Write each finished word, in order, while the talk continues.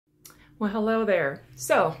Well, hello there.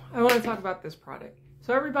 So I want to talk about this product.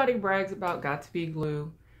 So everybody brags about Got2b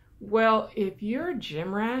glue. Well, if you're a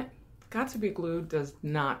gym rat, Got2b glue does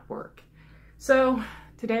not work. So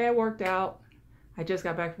today I worked out. I just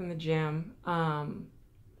got back from the gym. And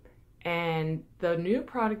the new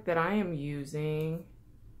product that I am using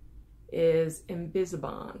is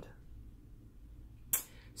Invisi-bond.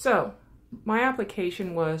 So my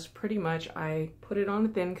application was pretty much I put it on a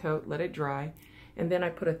thin coat, let it dry, and then I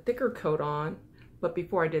put a thicker coat on. But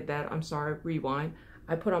before I did that, I'm sorry, rewind.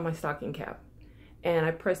 I put on my stocking cap and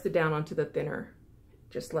I pressed it down onto the thinner.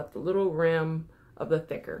 Just left a little rim of the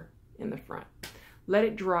thicker in the front. Let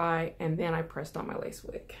it dry, and then I pressed on my lace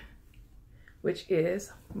wig, which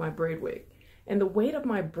is my braid wig. And the weight of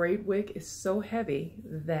my braid wig is so heavy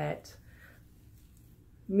that,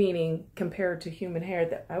 meaning compared to human hair,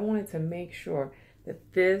 that I wanted to make sure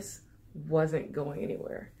that this wasn't going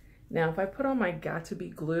anywhere. Now, if I put on my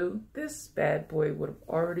Got2b glue, this bad boy would have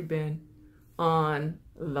already been on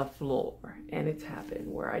the floor. And it's happened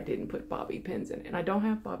where I didn't put bobby pins in it. And I don't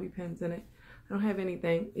have bobby pins in it. I don't have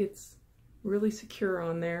anything. It's really secure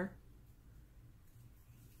on there.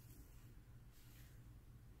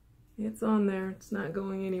 It's on there. It's not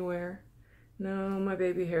going anywhere. No, my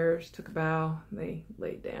baby hairs took a bow. They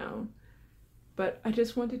laid down. But I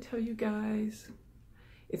just wanted to tell you guys,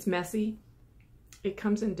 it's messy. It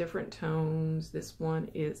comes in different tones. This one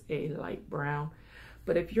is a light brown.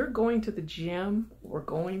 But if you're going to the gym or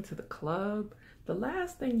going to the club, the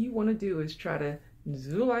last thing you want to do is try to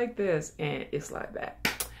do like this and it slide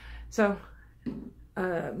back. So,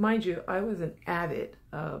 mind you, I was an avid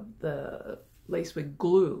of the lace wig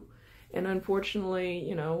glue. And unfortunately,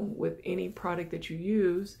 you know, with any product that you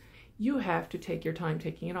use, you have to take your time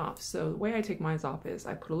taking it off. So the way I take mine off is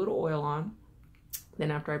I put a little oil on.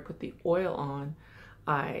 Then after I put the oil on,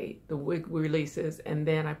 the wig releases, and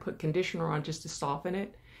then I put conditioner on just to soften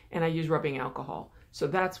it, and I use rubbing alcohol. So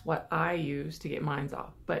that's what I use to get mine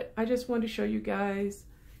off. But I just wanted to show you guys,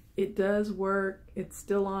 it does work. It's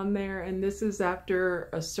still on there, and this is after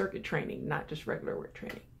a circuit training, not just regular work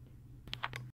training.